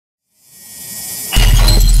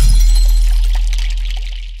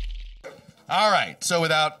All right. So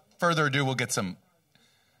without further ado, we'll get some.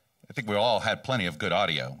 I think we all had plenty of good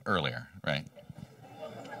audio earlier, right?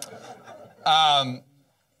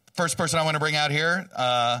 First person I want to bring out here,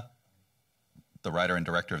 the writer and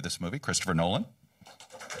director of this movie, Christopher Nolan.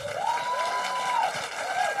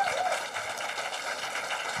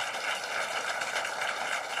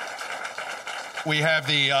 We have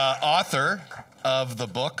the author of the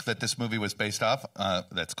book that this movie was based off,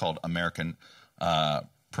 that's called American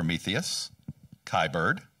Prometheus, Kai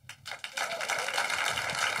Bird.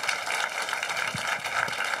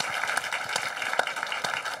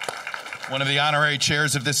 One of the honorary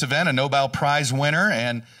chairs of this event, a Nobel Prize winner,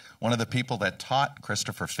 and one of the people that taught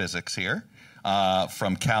Christopher physics here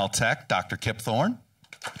from Caltech, Dr. Kip Thorne.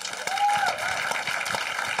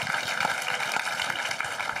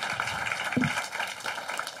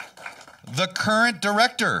 The current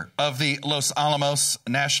director of the Los Alamos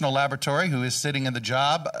National Laboratory, who is sitting in the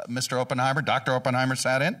job, Mr. Oppenheimer, Dr. Oppenheimer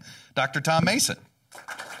sat in, Dr. Tom Mason.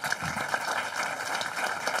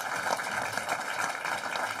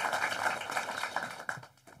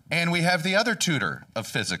 And we have the other tutor of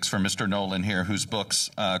physics for Mr. Nolan here, whose books,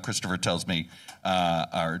 Christopher tells me,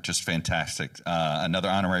 are just fantastic. Another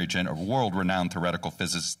honorary world-renowned theoretical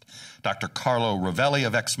physicist, Dr. Carlo Rovelli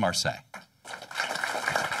of Aix-Marseille.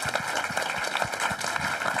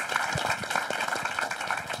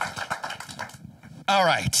 All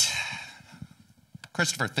right.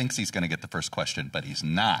 Christopher thinks he's going to get the first question, but he's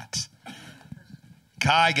not.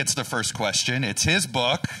 Kai gets the first question. It's his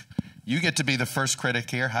book. You get to be the first critic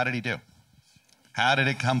here. How did he do? How did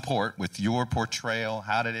it comport with your portrayal?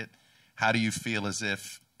 How do you feel as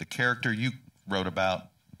if the character you wrote about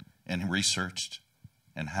and researched,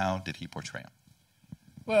 and how did he portray him?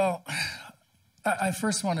 Well, I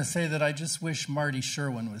first want to say that I just wish Marty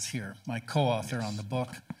Sherwin was here, my co-author on the book,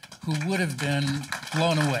 who would have been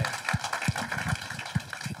blown away.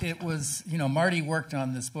 It was, you know, Marty worked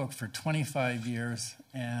on this book for 25 years,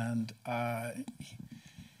 and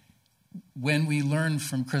when we learned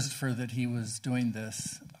from Christopher that he was doing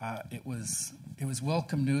this, it was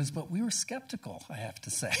welcome news, but we were skeptical, I have to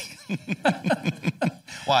say.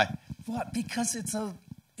 Why? Well, because it's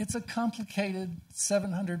a complicated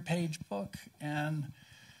 700-page book, and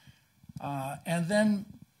then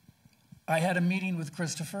I had a meeting with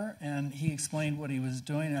Christopher, and he explained what he was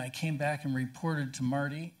doing, and I came back and reported to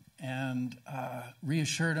Marty and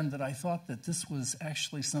reassured him that I thought that this was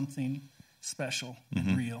actually something special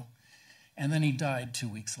and real. And then he died 2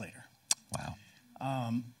 weeks later.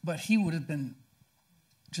 Wow. But he would have been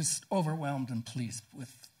just overwhelmed and pleased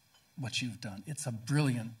with what you've done. It's a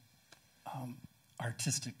brilliant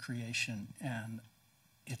artistic creation, and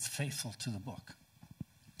it's faithful to the book.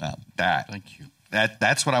 Thank you.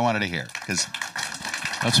 That's what I wanted to hear, because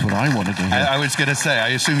that's what I wanted to hear. I was going to say, I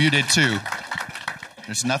assume you did too.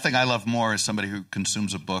 There's nothing I love more as somebody who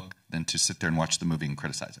consumes a book than to sit there and watch the movie and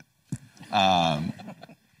criticize it.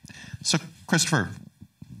 So, Christopher,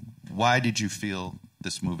 why did you feel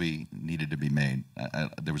this movie needed to be made?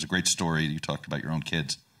 There was a great story. You talked about your own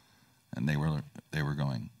kids, and they were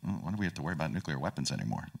going, oh, why do we have to worry about nuclear weapons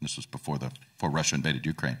anymore? This was before Russia invaded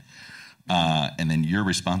Ukraine. And then your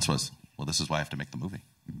response was, well, this is why I have to make the movie.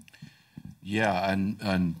 Yeah,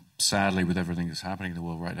 and sadly, with everything that's happening in the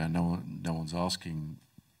world right now, no one's asking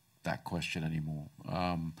that question anymore.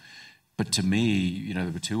 But to me, you know,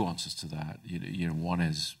 there were two answers to that. You know, one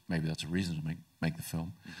is maybe that's a reason to make the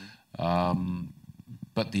film,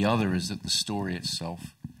 but the other is that the story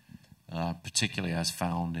itself, particularly as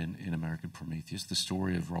found in American Prometheus, the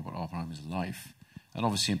story of Robert Oppenheimer's life, and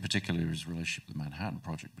obviously in particular his relationship with the Manhattan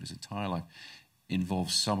Project, but his entire life,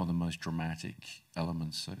 involves some of the most dramatic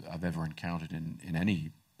elements I've ever encountered in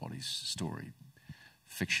anybody's story,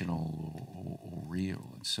 fictional or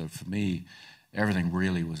real. And so for me, everything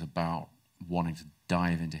really was about wanting to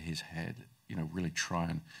dive into his head, you know, really try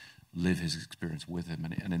and live his experience with him.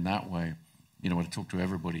 And in that way, you know, when I talk to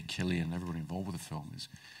everybody, Killian, everybody involved with the film, is,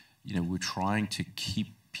 you know, we're trying to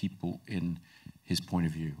keep people in his point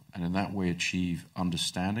of view, and in that way achieve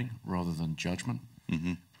understanding rather than judgment.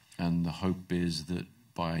 And the hope is that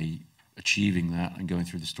by achieving that and going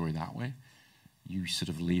through the story that way, you sort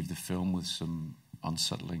of leave the film with some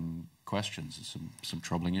unsettling questions and some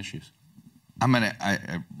troubling issues.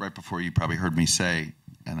 I right before you probably heard me say,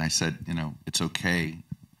 and I said, you know, it's okay,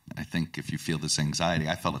 I think, if you feel this anxiety.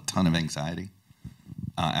 I felt a ton of anxiety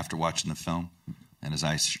after watching the film. And as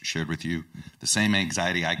I shared with you, the same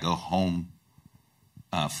anxiety I go home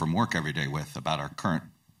from work every day with about our current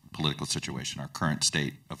political situation, our current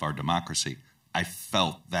state of our democracy. I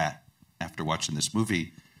felt that after watching this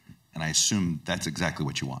movie, and I assume that's exactly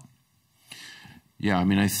what you want. Yeah, I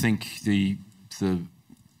mean, I think the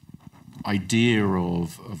idea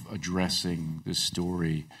of addressing this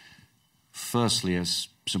story, firstly, as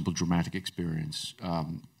simple dramatic experience,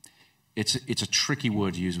 it's a tricky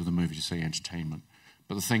word to use with a movie to say entertainment.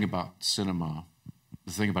 But the thing about cinema,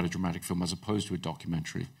 the thing about a dramatic film as opposed to a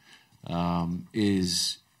documentary,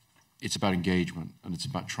 is it's about engagement, and it's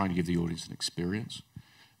about trying to give the audience an experience.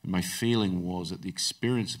 And my feeling was that the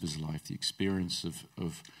experience of his life, the experience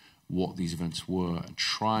of what these events were, and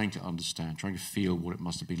trying to understand, trying to feel what it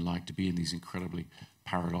must have been like to be in these incredibly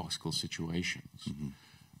paradoxical situations,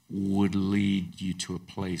 would lead you to a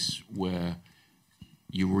place where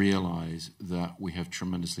you realize that we have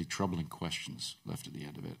tremendously troubling questions left at the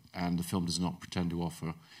end of it, and the film does not pretend to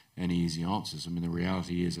offer any easy answers. I mean, the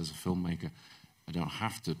reality is, as a filmmaker, I don't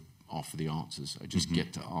have to offer the answers. I just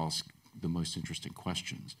get to ask the most interesting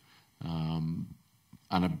questions.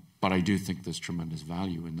 But I do think there's tremendous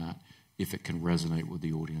value in that if it can resonate with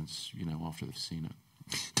the audience, after they've seen it.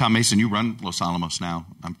 Tom Mason, you run Los Alamos now.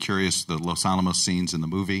 I'm curious, the Los Alamos scenes in the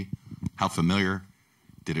movie, how familiar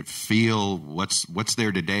did it feel? What's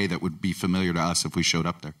there today that would be familiar to us if we showed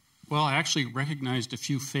up there? Well, I actually recognized a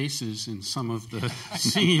few faces in some of the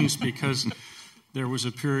scenes because there was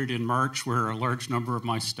a period in March where a large number of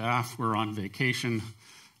my staff were on vacation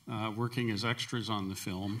working as extras on the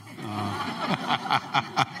film.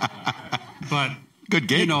 But, good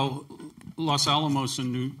gig. Los Alamos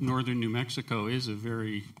in northern New Mexico is a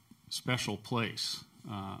very special place.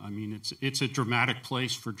 I mean, it's a dramatic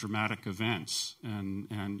place for dramatic events,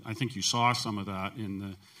 and I think you saw some of that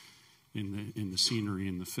in the scenery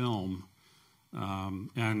in the film.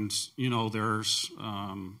 There's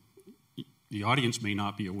the audience may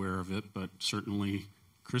not be aware of it, but certainly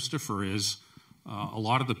Christopher is. A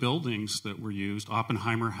lot of the buildings that were used,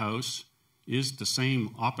 Oppenheimer House is the same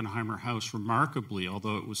Oppenheimer House. Remarkably,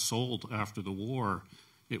 although it was sold after the war,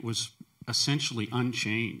 it was essentially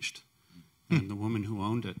unchanged. And the woman who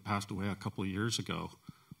owned it passed away a couple of years ago.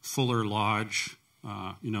 Fuller Lodge,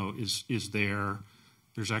 is there.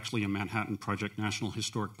 There's actually a Manhattan Project National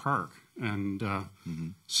Historic Park, and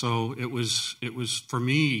so it was for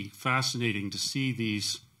me fascinating to see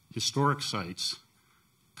these historic sites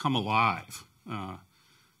come alive.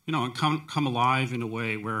 And come alive in a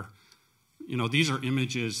way where, these are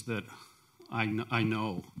images that I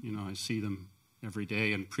know. I see them every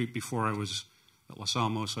day. And before I was at Los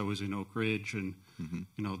Alamos, I was in Oak Ridge, and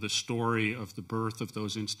the story of the birth of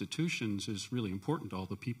those institutions is really important to all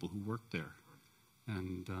the people who worked there,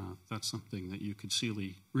 and that's something that you could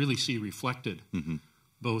really see reflected,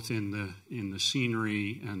 both in the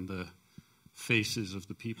scenery and the faces of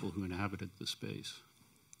the people who inhabited the space.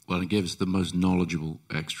 Well, it gives the most knowledgeable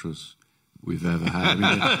extras we've ever had.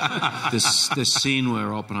 I mean, this scene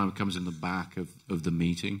where Oppenheimer comes in the back of the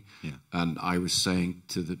meeting, and I was saying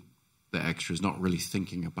to the extras, not really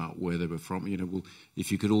thinking about where they were from, well,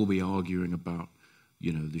 if you could all be arguing about,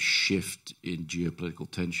 the shift in geopolitical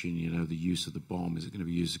tension, the use of the bomb, is it going to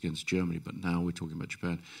be used against Germany? But now we're talking about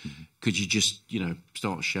Japan. Could you just,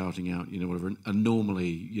 start shouting out, whatever? And normally,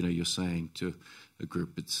 you're saying to a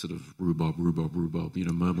group, it's sort of rhubarb, murmur.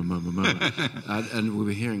 And we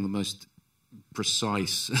were hearing the most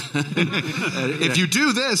precise. If you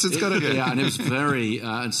do this, it's going to. Yeah, and it was very,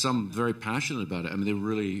 and some very passionate about it. I mean, they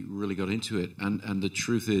really, really got into it. And the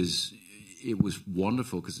truth is, it was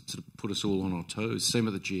wonderful because it sort of put us all on our toes. Same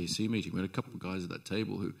at the GAC meeting. We had a couple of guys at that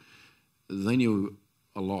table who, they knew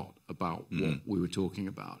a lot about what we were talking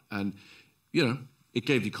about. And, it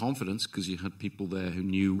gave you confidence because you had people there who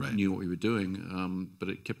knew what we were doing, but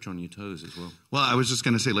it kept you on your toes as well. Well, I was just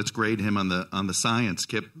going to say, let's grade him on the science,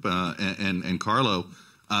 Kip and Carlo.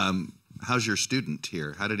 How's your student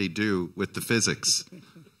here? How did he do with the physics,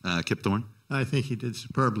 Kip Thorne? I think he did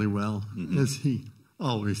superbly well, as he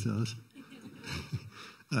always does.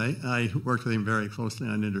 I worked with him very closely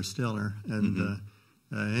on Interstellar, and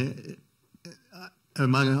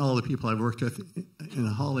among all the people I've worked with in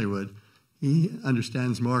Hollywood, he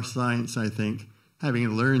understands more science, I think, having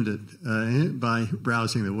learned it by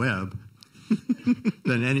browsing the web,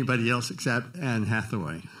 than anybody else except Anne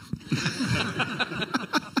Hathaway.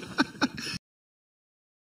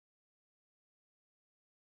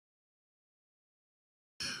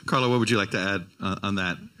 Carlo, what would you like to add on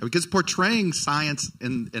that? Because portraying science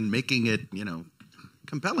and making it,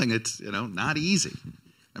 compelling, it's, not easy.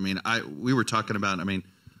 I mean, we were talking about,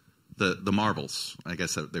 the marbles, I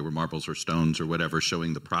guess they were marbles or stones or whatever,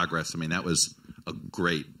 showing the progress. I mean, that was a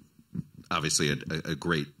great, obviously a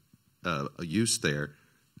great use there.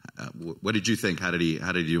 What did you think? How did he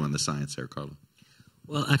do on the science there, Carlo?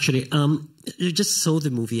 Well, actually, I just saw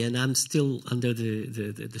the movie, and I'm still under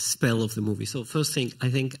the spell of the movie. So first thing, I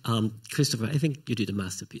think, Christopher, I think you did a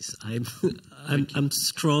masterpiece. I'm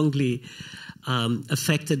strongly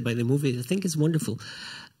affected by the movie. I think it's wonderful.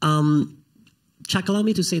 Chuck, allow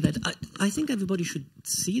me to say that I think everybody should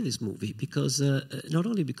see this movie because not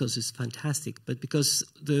only because it's fantastic, but because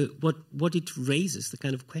what it raises, the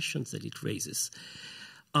kind of questions that it raises,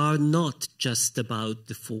 are not just about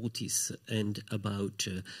the 40s and about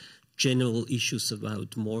general issues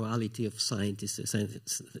about morality of scientists and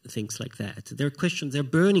things like that. They're questions, they're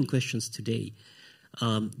burning questions today.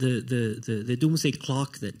 The doomsday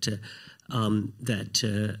clock that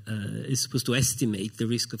is supposed to estimate the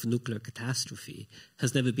risk of nuclear catastrophe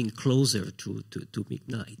has never been closer to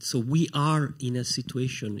midnight. So we are in a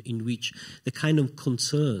situation in which the kind of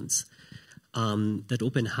concerns that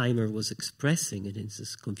Oppenheimer was expressing in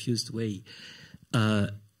this confused way are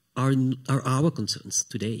our concerns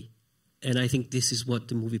today. And I think this is what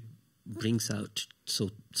the movie brings out so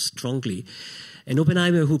strongly. And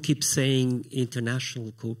Oppenheimer, who keeps saying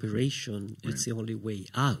international cooperation is the only way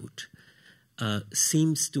out,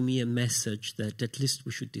 seems to me a message that at least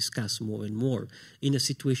we should discuss more and more in a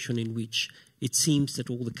situation in which it seems that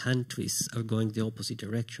all the countries are going the opposite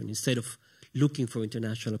direction. Instead of looking for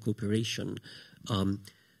international cooperation,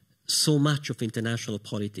 so much of international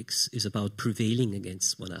politics is about prevailing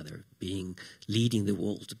against one another, leading the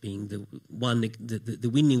world, being the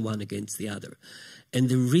winning one against the other. And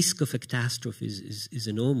the risk of a catastrophe is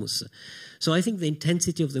enormous. So I think the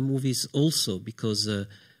intensity of the movie is also because it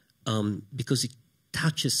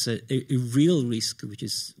touches a real risk, which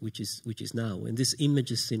is now. And these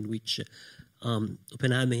images in which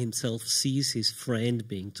Oppenheimer himself sees his friend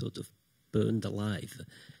being sort of burned alive,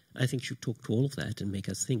 I think should talk to all of that and make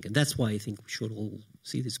us think. And that's why I think we should all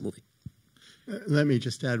see this movie. Let me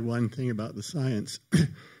just add one thing about the science.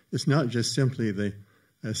 It's not just simply the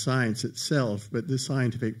science itself, but the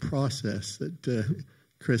scientific process that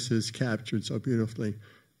Chris has captured so beautifully.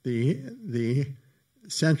 The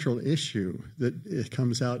central issue that it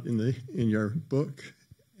comes out in your book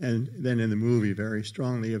and then in the movie very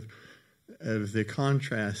strongly of the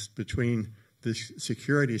contrast between this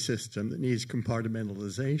security system that needs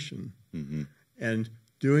compartmentalization and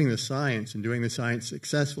doing the science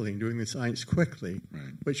successfully and doing the science quickly,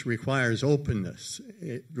 which requires openness.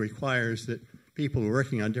 It requires that people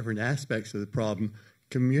working on different aspects of the problem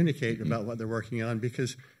communicate about what they're working on,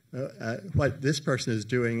 because what this person is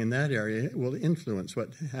doing in that area will influence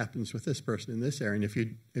what happens with this person in this area.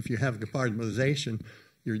 And if you have compartmentalization,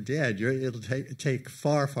 you're dead. It'll take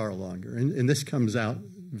far, far longer. And this comes out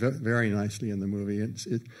very nicely in the movie. And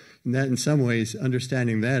that in some ways,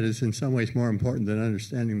 understanding that is in some ways more important than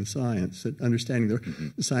understanding the science, understanding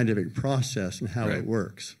the scientific process and how it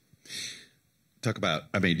works. Talk about,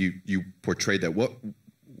 I mean, you portrayed that.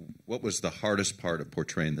 What was the hardest part of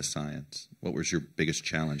portraying the science? What was your biggest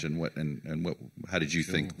challenge, and how did you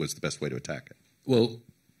think was the best way to attack it? Well,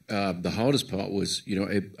 the hardest part was,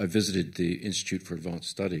 I visited the Institute for Advanced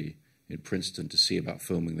Study in Princeton to see about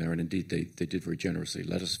filming there, and indeed they did very generously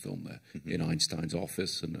let us film there in Einstein's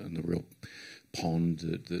office and the real pond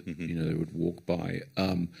that they would walk by.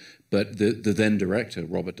 But the then director,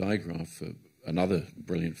 Robert Digraph, another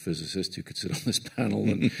brilliant physicist who could sit on this panel,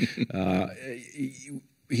 and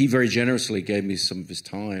he very generously gave me some of his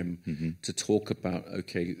time to talk about,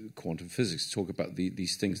 quantum physics, to talk about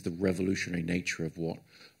these things, the revolutionary nature of what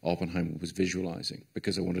Oppenheimer was visualizing,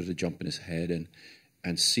 because I wanted to jump in his head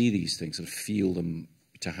and see these things and feel them,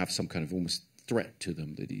 to have some kind of almost threat to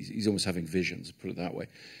them, that he's almost having visions, put it that way,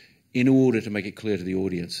 in order to make it clear to the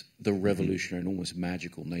audience the revolutionary and almost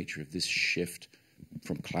magical nature of this shift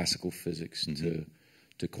from classical physics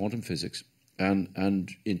to quantum physics. And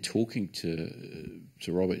in talking to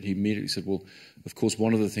Robert, he immediately said, well, of course,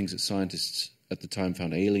 one of the things that scientists at the time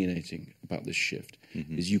found alienating about this shift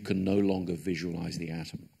is you can no longer visualize the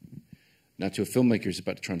atom. Now, to a filmmaker who's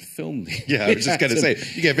about to try and film the I was just going to say,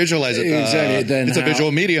 you can't visualize it. Exactly. Then it's a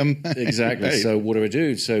visual medium. Exactly. Right. So what do I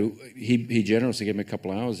do? So he generously gave me a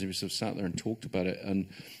couple of hours. He sort of sat there and talked about it. And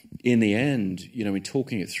in the end, in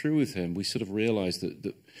talking it through with him, we sort of realized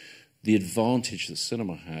that the advantage that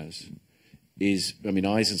cinema has is,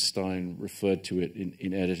 Eisenstein referred to it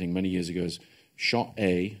in editing many years ago as shot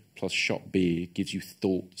A plus shot B gives you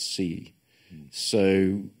thought C.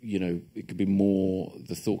 So, it could be more,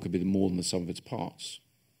 the thought could be more than the sum of its parts,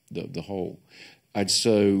 the whole. And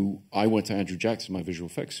so I went to Andrew Jackson, my visual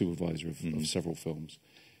effects supervisor of several films,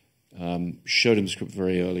 showed him the script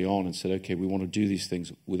very early on and said, okay, we want to do these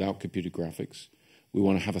things without computer graphics. We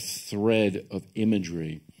want to have a thread of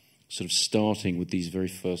imagery sort of starting with these very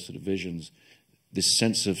first sort of visions this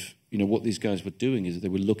sense of, what these guys were doing is they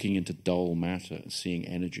were looking into dull matter and seeing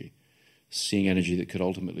energy that could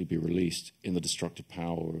ultimately be released in the destructive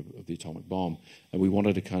power of the atomic bomb. And we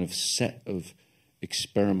wanted a kind of set of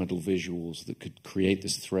experimental visuals that could create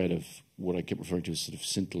this thread of what I kept referring to as sort of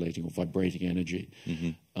scintillating or vibrating energy,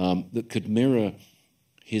 that could mirror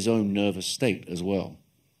his own nervous state as well,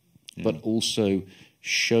 but also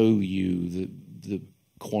show you the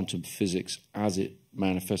quantum physics as it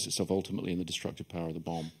manifests itself ultimately in the destructive power of the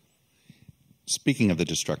bomb. Speaking of the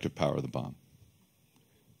destructive power of the bomb,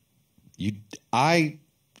 I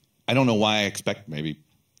don't know why I expect, maybe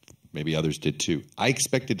others did too. I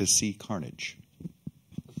expected to see carnage.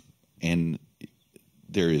 And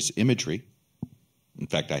there is imagery. In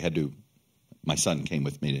fact, my son came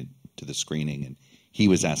with me to the screening, and he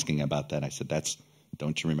was asking about that. I said,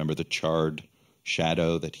 don't you remember the charred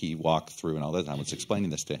shadow that he walked through and all that? I was explaining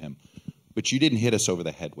this to him. But you didn't hit us over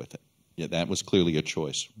the head with it. Yeah, that was clearly a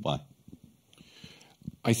choice. Why?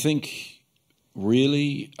 I think,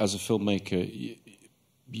 really, as a filmmaker,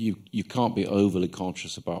 you can't be overly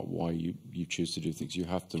conscious about why you choose to do things. You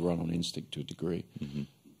have to run on instinct to a degree. Mm-hmm.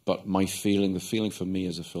 But the feeling for me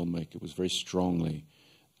as a filmmaker was very strongly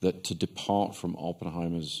that to depart from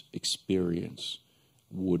Oppenheimer's experience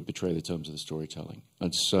would betray the terms of the storytelling.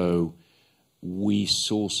 And so we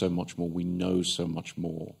saw so much more, we know so much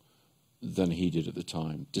more than he did at the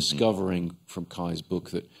time. Discovering from Kai's book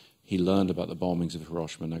that he learned about the bombings of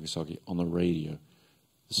Hiroshima and Nagasaki on the radio,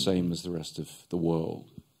 the same as the rest of the world.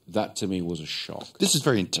 That to me was a shock. This is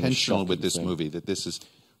very intentional with this movie, that this is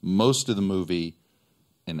most of the movie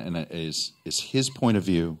and is his point of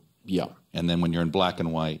view. Yeah. And then when you're in black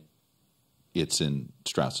and white, it's in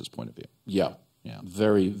Strauss's point of view. Yeah. Yeah.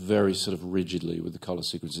 Very, very sort of rigidly with the color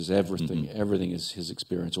sequences. Everything is his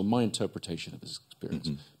experience, or my interpretation of his experience.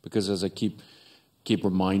 Because as I keep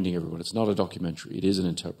reminding everyone, it's not a documentary; it is an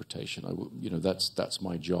interpretation. That's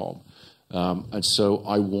my job, and so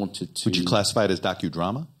I wanted to. Would you classify it as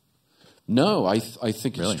docudrama? No, I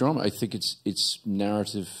think Really? it's drama. I think it's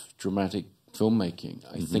narrative, dramatic filmmaking.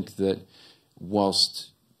 I think that whilst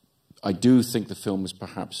I do think the film is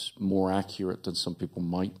perhaps more accurate than some people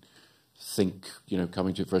might think,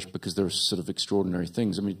 coming to it fresh, because there are sort of extraordinary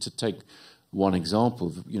things. I mean, to take one example,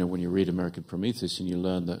 when you read American Prometheus and you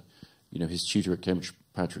learn that, his tutor at Cambridge,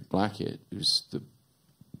 Patrick Blackett, who's the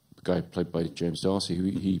guy played by James Darcy, who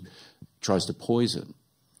he tries to poison.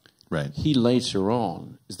 Right. He later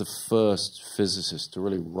on is the first physicist to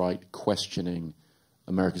really write questioning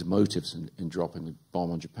America's motives in dropping the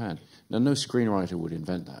bomb on Japan. Now, no screenwriter would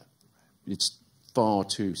invent that. It's far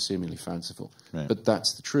too seemingly fanciful. Right. But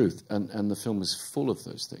that's the truth. And the film is full of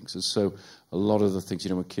those things. And so a lot of the things,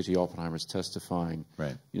 when Kitty Oppenheimer is testifying,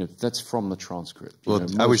 right. that's from the transcript. Well,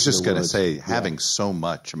 I was just going to say, having so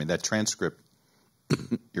much, that transcript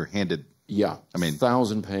you're handed. Yeah,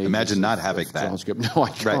 1,000 pages. Imagine not having that. Transcript. No, I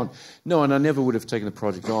can't. Right. No, and I never would have taken the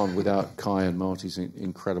project on without Kai and Marty's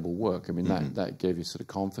incredible work. That gave you sort of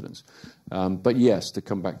confidence. But yes, to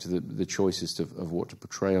come back to the choices of what to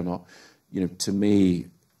portray or not, to me,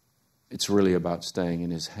 it's really about staying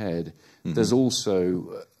in his head. There's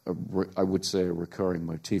also, I would say, a recurring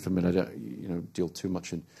motif. I don't, deal too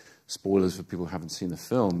much in spoilers for people who haven't seen the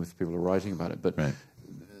film, if people are writing about it. But right.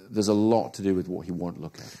 There's a lot to do with what he won't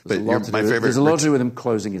look at. There's There's a lot to do with him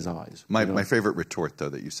closing his eyes. My favorite retort, though,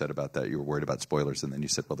 that you said about that, you were worried about spoilers, and then you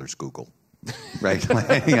said, well, there's Google. Right?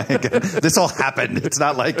 This all happened. It's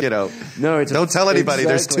not like, No, don't tell anybody. Exactly.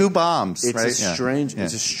 There's 2 bombs. It's right?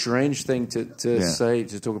 It's a strange thing to say,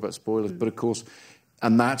 to talk about spoilers. But of course,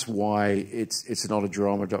 and that's why it's not a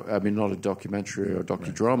drama. Not a documentary or a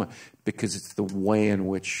docudrama, because it's the way in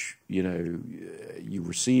which you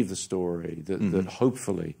receive the story that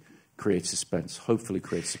hopefully creates suspense, hopefully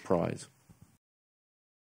creates surprise.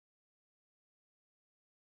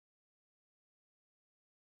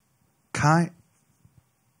 Kai,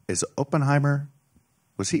 is Oppenheimer,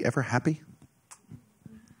 was he ever happy?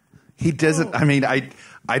 He doesn't. I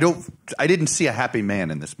didn't see a happy man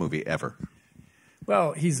in this movie ever.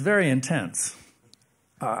 Well, he's very intense.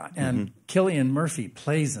 And Cillian Murphy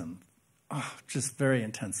plays him just very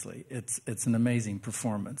intensely. It's an amazing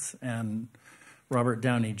performance. And Robert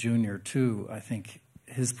Downey Jr., too, I think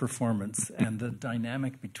his performance and the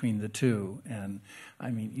dynamic between the two. And,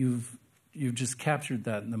 you've just captured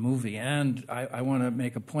that in the movie. And I want to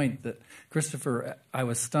make a point that I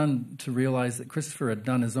was stunned to realize that Christopher had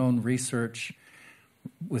done his own research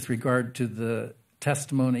with regard to the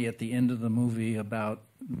testimony at the end of the movie about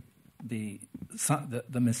the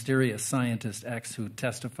mysterious scientist X who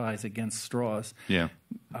testifies against Strauss. Yeah.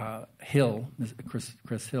 Hill,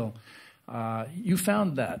 Chris Hill. You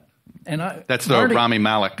found that That's the Rami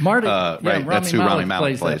Malek. Marty, right? Rami That's who Rami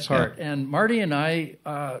Malek plays that part. Yeah. And Marty and I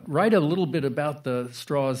write a little bit about the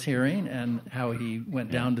Strauss hearing and how he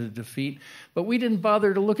went down to defeat, but we didn't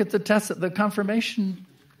bother to look at the confirmation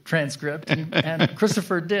transcript, and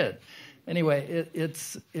Christopher did. Anyway,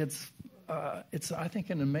 it's I think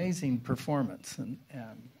an amazing performance, and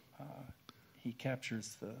he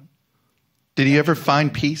captures the. Did he ever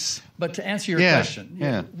find peace? But to answer your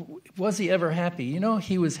question, was he ever happy? You know,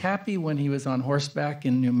 he was happy when he was on horseback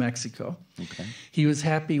in New Mexico. Okay. He was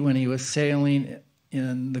happy when he was sailing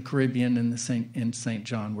in the Caribbean in St.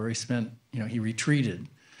 John, where he spent, he retreated.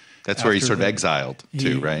 That's where he sort of exiled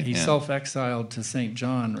too, right? He self-exiled to St.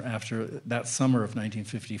 John after that summer of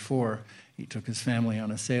 1954. He took his family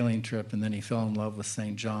on a sailing trip, and then he fell in love with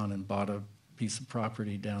St. John and bought a piece of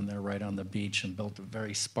property down there right on the beach and built a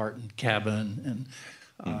very Spartan cabin.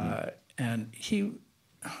 And he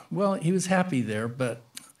was happy there, but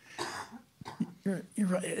you're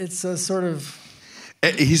right. It's a sort of...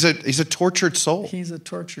 He's a tortured soul. He's a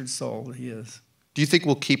tortured soul, he is. Do you think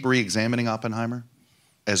we'll keep re-examining Oppenheimer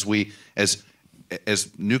as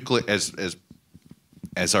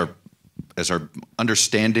our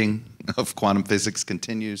understanding of quantum physics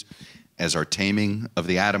continues, as our taming of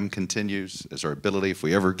the atom continues, as our ability, if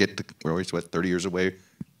we ever get to, we're always 30 years away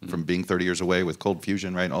from being 30 years away with cold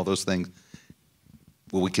fusion, right? All those things.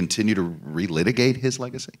 Will we continue to relitigate his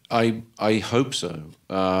legacy? I hope so.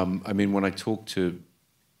 I mean, when I talk to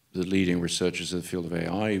the leading researchers in the field of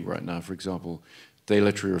AI right now, for example, they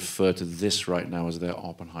literally refer to this right now as their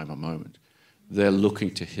Oppenheimer moment. They're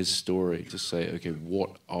looking to his story to say, okay,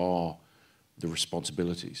 what are the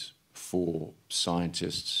responsibilities for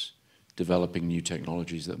scientists developing new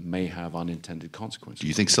technologies that may have unintended consequences? Do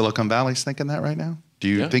you think Silicon Valley's thinking that right now? Do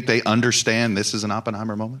you think they understand this is an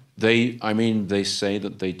Oppenheimer moment? They say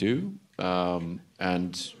that they do,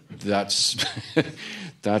 and that's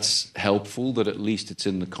that's helpful. That at least it's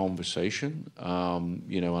in the conversation,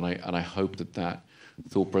 and I hope that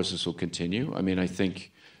thought process will continue. I mean, I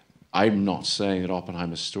think I'm not saying that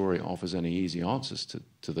Oppenheimer's story offers any easy answers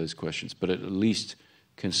to those questions, but it at least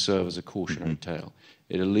can serve as a cautionary tale.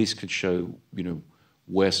 It at least could show,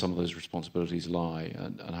 where some of those responsibilities lie,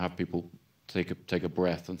 and have people take a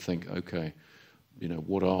breath and think, okay,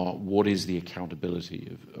 what is the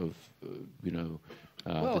accountability of well,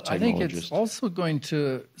 the technologist? I think it's also going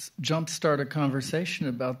to jumpstart a conversation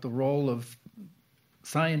about the role of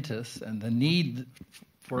scientists and the need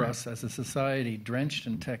for us as a society drenched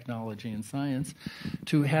in technology and science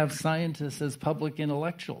to have scientists as public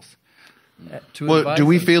intellectuals. Well, do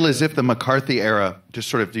we feel as if the McCarthy era just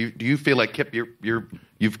sort of, do you feel like, Kip,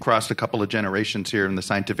 you've crossed a couple of generations here in the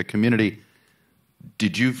scientific community. Do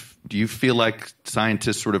you feel like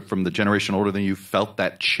scientists sort of from the generation older than you felt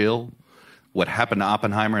that chill? What happened to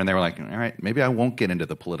Oppenheimer, and they were like, all right, maybe I won't get into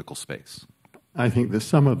the political space. I think that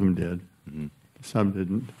some of them did. Some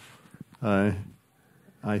didn't.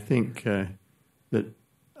 I think that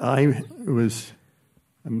I was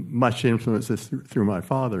much influenced through my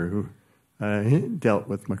father, who dealt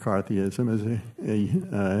with McCarthyism as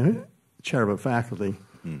a chair of a faculty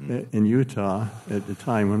in Utah at the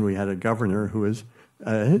time when we had a governor who was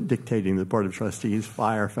dictating the Board of Trustees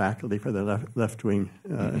fire faculty for the left-wing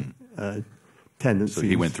tendencies. So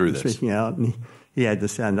he went through this. Speaking out, and he had to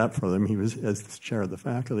stand up for them. He was as the chair of the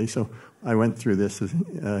faculty. So I went through this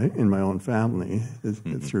in my own family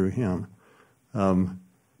through him.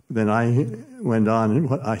 Then I went on,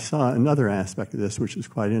 and I saw another aspect of this, which is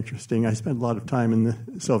quite interesting. I spent a lot of time in the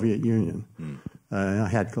Soviet Union. I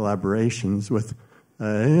had collaborations with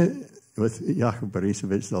Yakov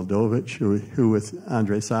Borisovich Zeldovich, who with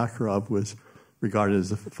Andrei Sakharov was regarded as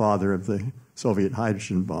the father of the Soviet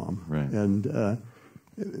hydrogen bomb. Right. And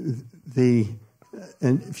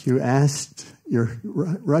if you asked your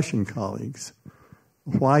Russian colleagues,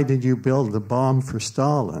 why did you build the bomb for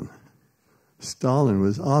Stalin? Stalin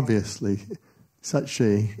was obviously such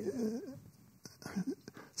a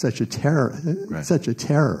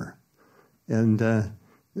terror, and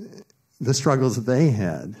the struggles that they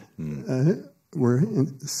had were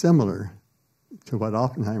similar to what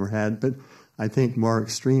Oppenheimer had, but I think more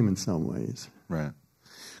extreme in some ways. Right.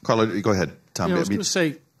 Carlo, go ahead. Tom, I was going to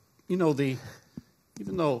say, even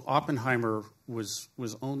though Oppenheimer was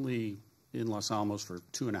only in Los Alamos for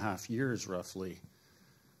 2.5 years, roughly,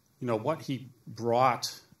 what he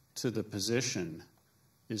brought to the position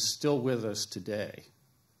is still with us today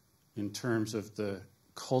in terms of the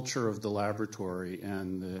culture of the laboratory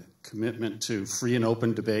and the commitment to free and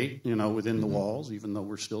open debate, within the walls, even though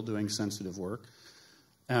we're still doing sensitive work.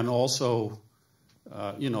 And also,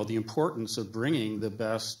 the importance of bringing the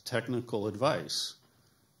best technical advice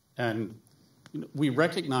And we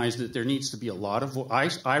recognize that there needs to be a lot of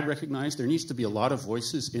I recognize there needs to be a lot of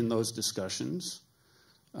voices in those discussions.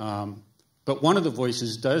 But one of the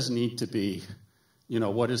voices does need to be,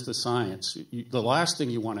 what is the science? The last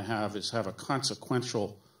thing you want to have is have a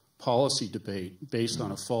consequential policy debate based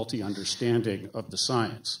on a faulty understanding of the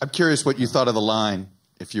science. I'm curious what you thought of the line,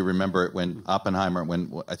 if you remember it, when Oppenheimer,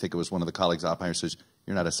 I think it was one of the colleagues of Oppenheimer says,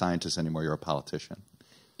 "You're not a scientist anymore, you're a politician."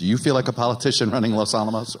 Do you feel like a politician running Los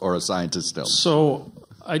Alamos or a scientist still? So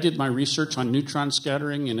I did my research on neutron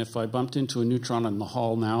scattering, and if I bumped into a neutron in the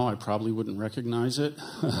hall now, I probably wouldn't recognize it.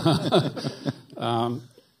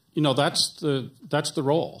 That's the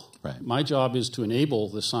role. Right. My job is to enable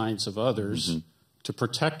the science of others, to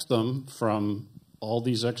protect them from all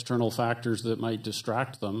these external factors that might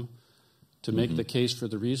distract them, to make the case for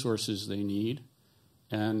the resources they need,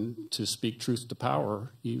 and to speak truth to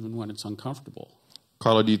power even when it's uncomfortable.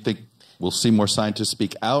 Carlo, do you think we'll see more scientists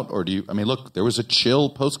speak out, or do you? I mean, look, there was a chill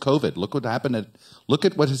post-COVID. Look what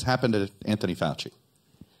has happened to Anthony Fauci,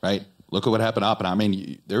 right? Look at what happened to Oppenheimer. I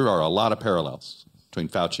mean, there are a lot of parallels between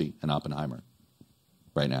Fauci and Oppenheimer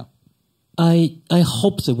right now. I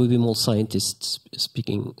hope there will be more scientists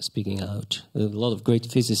speaking out. A lot of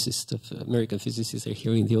great physicists, American physicists, are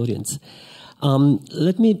here in the audience.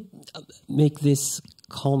 Let me make this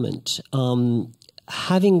comment.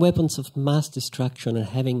 Having weapons of mass destruction and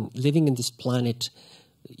living in this planet,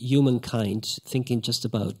 humankind, thinking just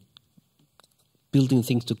about building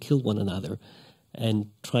things to kill one another and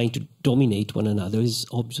trying to dominate one another is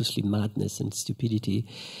obviously madness and stupidity.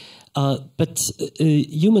 But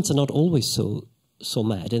humans are not always so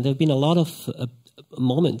mad, and there have been a lot of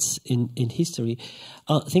moments in history.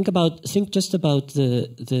 Think just about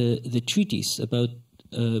the treaties about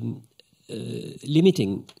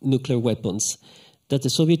limiting nuclear weapons that the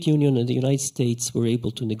Soviet Union and the United States were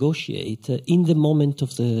able to negotiate in the moment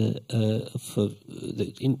of in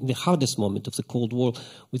the hardest moment of the Cold War,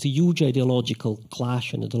 with a huge ideological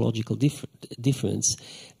clash and ideological difference.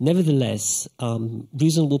 Nevertheless,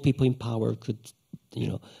 reasonable people in power could,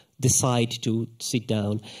 decide to sit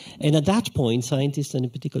down, and at that point, scientists and in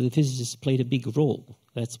particular physicists played a big role.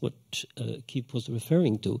 That's what Kip was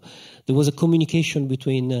referring to. There was a communication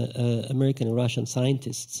between American and Russian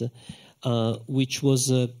scientists, which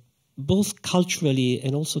was both culturally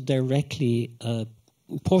and also directly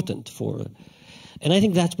important for. And I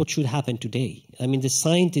think that's what should happen today. I mean, the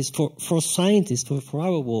scientists, for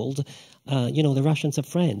our world, the Russians are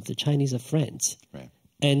friends, the Chinese are friends. Right.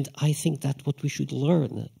 And I think that's what we should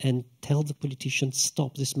learn and tell the politicians,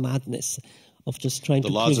 stop this madness of just trying to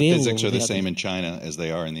prevail. The laws of physics are the same in China as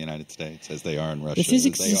they are in the United States, as they are in Russia. The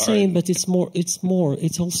physics is the same, but it's more. It's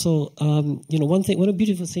also, one of the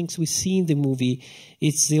beautiful things we see in the movie,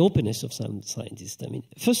 it's the openness of some scientists. I mean,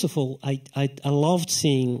 first of all, I loved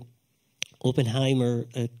seeing Oppenheimer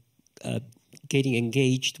getting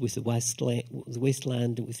engaged with the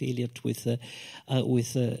wasteland, with Eliot, with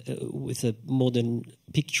modern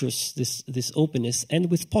pictures, this openness,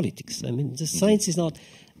 and with politics. I mean, the science is not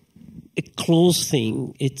a closed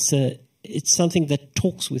thing. It's something that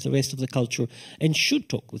talks with the rest of the culture and should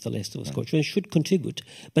talk with the rest of the culture and should contribute.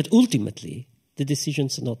 But ultimately, the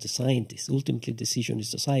decisions are not the scientists. Ultimately, the decision is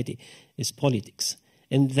society, is politics.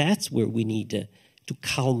 And that's where we need to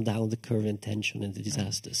calm down the current tension and the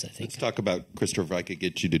disasters, I think. Let's talk about, Christopher, if I could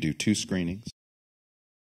get you to do 2 screenings.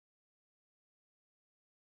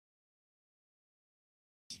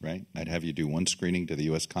 Right? I'd have you do 1 screening to the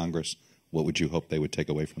U.S. Congress. What would you hope they would take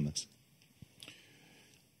away from this?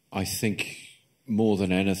 I think more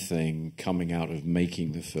than anything, coming out of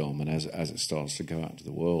making the film and as it starts to go out to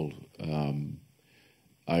the world,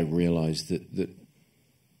 I realized that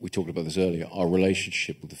we talked about this earlier, our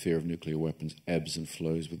relationship with the fear of nuclear weapons ebbs and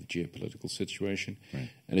flows with the geopolitical situation. Right.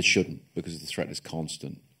 And it shouldn't, because the threat is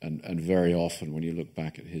constant. And very often, when you look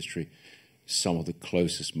back at history, some of the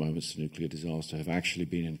closest moments to nuclear disaster have actually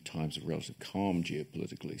been in times of relative calm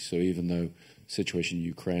geopolitically. So even though the situation in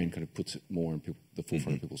Ukraine kind of puts it more in the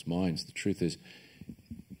forefront of people's minds, the truth is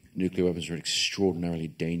nuclear weapons are an extraordinarily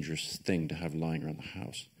dangerous thing to have lying around the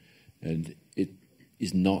house. And it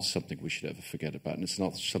is not something we should ever forget about, and it's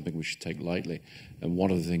not something we should take lightly. And one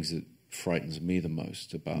of the things that frightens me the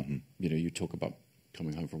most about, you talk about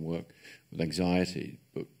coming home from work with anxiety,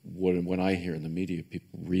 but when I hear in the media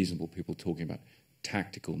reasonable people talking about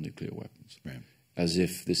tactical nuclear weapons, right, as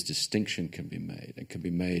if this distinction can be made, and can be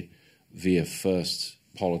made via first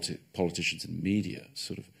politicians and media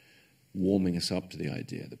sort of warming us up to the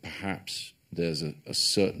idea that perhaps there's a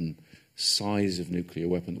certain size of nuclear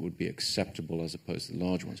weapon that would be acceptable as opposed to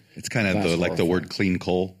large ones. It's kind of like the word clean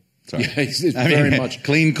coal. Sorry. Yeah, it's very much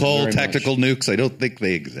clean coal, very tactical nukes. I don't think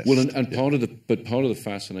they exist. Well, and part of the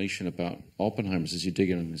fascination about Oppenheimer is, as you dig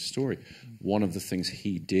into his story, one of the things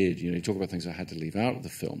he did, you talk about things I had to leave out of the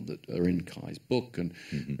film that are in Kai's book and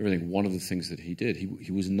everything. One of the things that he did,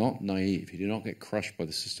 he was not naive. He did not get crushed by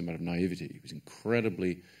the system out of naivety. He was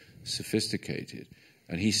incredibly sophisticated.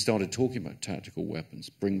 And he started talking about tactical weapons,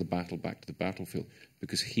 bring the battle back to the battlefield,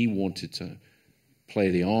 because he wanted to play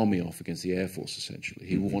the army off against the Air Force, essentially.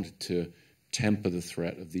 He wanted to temper the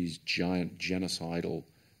threat of these giant genocidal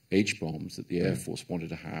H-bombs that the Air Force wanted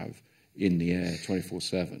to have in the air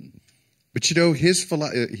 24/7. But his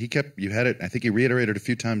he kept, you had it, I think he reiterated a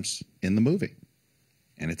few times in the movie,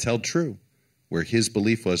 and it's held true, where his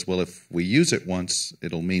belief was, well, if we use it once,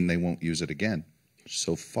 it'll mean they won't use it again.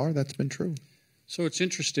 So far, that's been true. So it's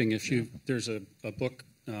interesting, there's a book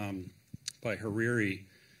by Hariri,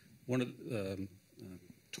 one of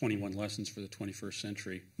 21 Lessons for the 21st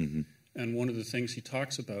Century, and one of the things he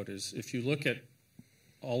talks about is if you look at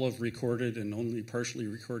all of recorded and only partially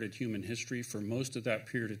recorded human history, for most of that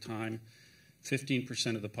period of time,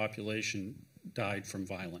 15% of the population died from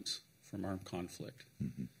violence, from armed conflict.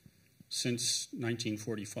 Since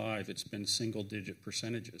 1945, it's been single-digit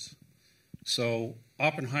percentages. So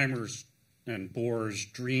Oppenheimer's and Bohr's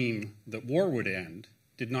dream that war would end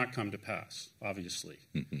did not come to pass, obviously.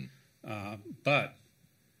 But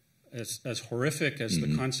as horrific as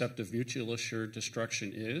the concept of mutual assured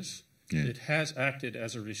destruction is, it has acted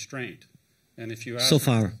as a restraint. And if you ask, so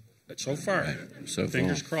far,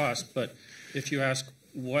 fingers crossed. But if you ask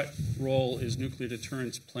what role is nuclear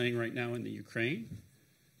deterrence playing right now in the Ukraine,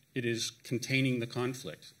 it is containing the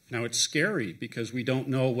conflict. Now, it's scary because we don't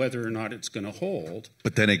know whether or not it's going to hold.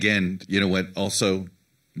 But then again, you know what also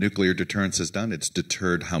nuclear deterrence has done? It's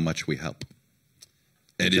deterred how much we help.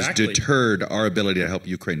 It has deterred our ability to help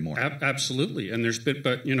Ukraine more. Absolutely. And there's been,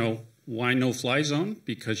 but, why no-fly zone?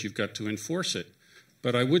 Because you've got to enforce it.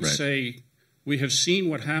 But I would say we have seen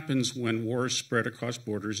what happens when wars spread across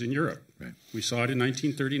borders in Europe. We saw it in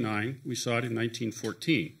 1939. We saw it in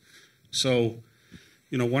 1914. So,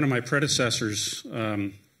 one of my predecessors,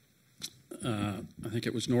 I think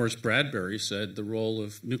it was Norris Bradbury, said the role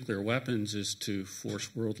of nuclear weapons is to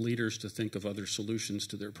force world leaders to think of other solutions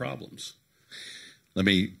to their problems.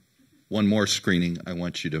 One more screening I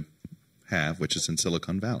want you to have, which is in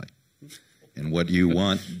Silicon Valley. And what do you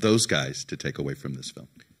want those guys to take away from this film?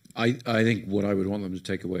 I think what I would want them to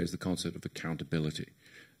take away is the concept of accountability.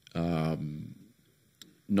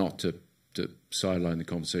 Not to sideline the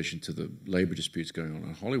conversation to the labor disputes going on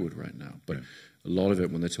in Hollywood right now, but a lot of it,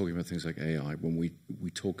 when they're talking about things like AI, when we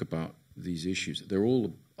talk about these issues, they're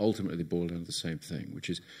all ultimately boiled down to the same thing, which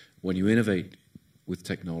is when you innovate with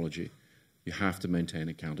technology, you have to maintain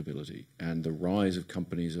accountability. And the rise of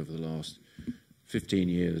companies over the last 15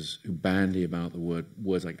 years who bandy about the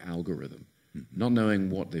words like algorithm, not knowing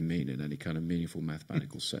what they mean in any kind of meaningful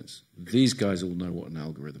mathematical sense. These guys all know what an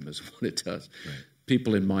algorithm is and what it does.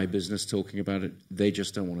 People in my business talking about it, they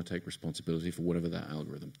just don't want to take responsibility for whatever that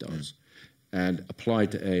algorithm does. And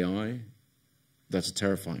applied to AI, that's a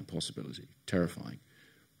terrifying possibility, terrifying.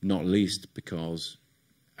 Not least because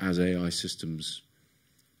as AI systems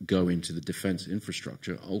go into the defense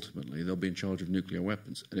infrastructure, ultimately they'll be in charge of nuclear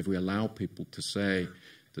weapons. And if we allow people to say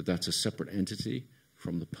that that's a separate entity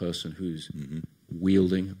from the person who's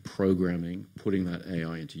wielding, programming, putting that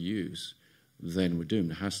AI into use, then we're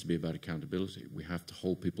doomed. It has to be about accountability. We have to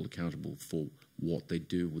hold people accountable for what they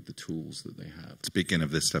do with the tools that they have. Speaking of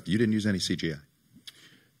this stuff, you didn't use any CGI.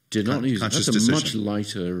 Did not use. That's a much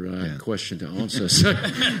lighter question to answer. So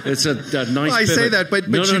it's a nice. Well, I say that, but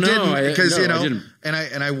you didn't because I didn't.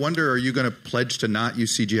 And I wonder, are you going to pledge to not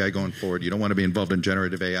use CGI going forward? You don't want to be involved in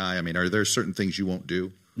generative AI. I mean, are there certain things you won't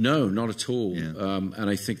do? No, not at all. Yeah. And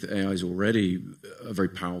I think that AI is already a very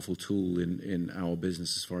powerful tool in our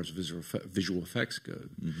business as far as visual effects go.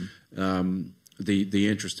 The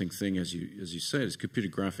interesting thing, as you said, is computer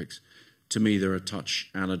graphics. To me, they're a touch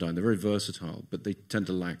anodyne. They're very versatile, but they tend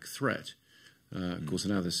to lack threat. Of course,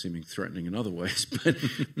 now they're seeming threatening in other ways.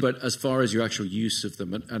 But as far as your actual use of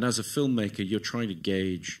them, and as a filmmaker, you're trying to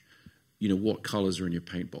gauge, what colors are in your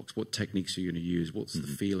paint box, what techniques are you going to use, what's the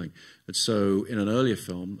feeling. And so in an earlier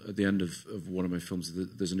film, at the end of one of my films,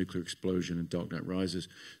 there's a nuclear explosion in Dark Knight Rises.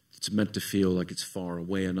 It's meant to feel like it's far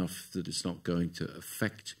away enough that it's not going to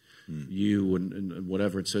affect you and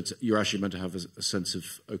whatever. And so you're actually meant to have a sense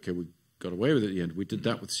of, okay, we got away with it at the end. We did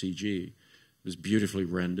that with CG. It was beautifully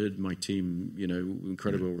rendered. My team,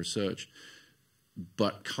 incredibly well researched.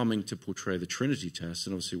 But coming to portray the Trinity test,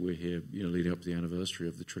 and obviously we're here, leading up to the anniversary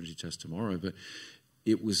of the Trinity test tomorrow, but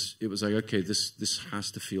it was like, okay, this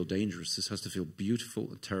has to feel dangerous. This has to feel beautiful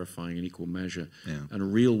and terrifying in equal measure. Yeah.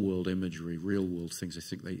 And real world imagery, real world things, I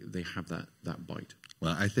think they have that bite.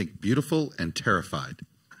 Well, I think beautiful and terrified.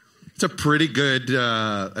 It's a pretty good,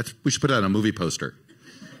 we should put it on a movie poster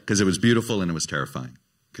because it was beautiful and it was terrifying.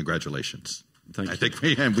 Congratulations. Thank you. I think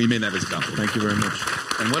we mean that as a compliment. Thank you very much.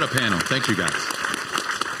 And what a panel. Thank you, guys.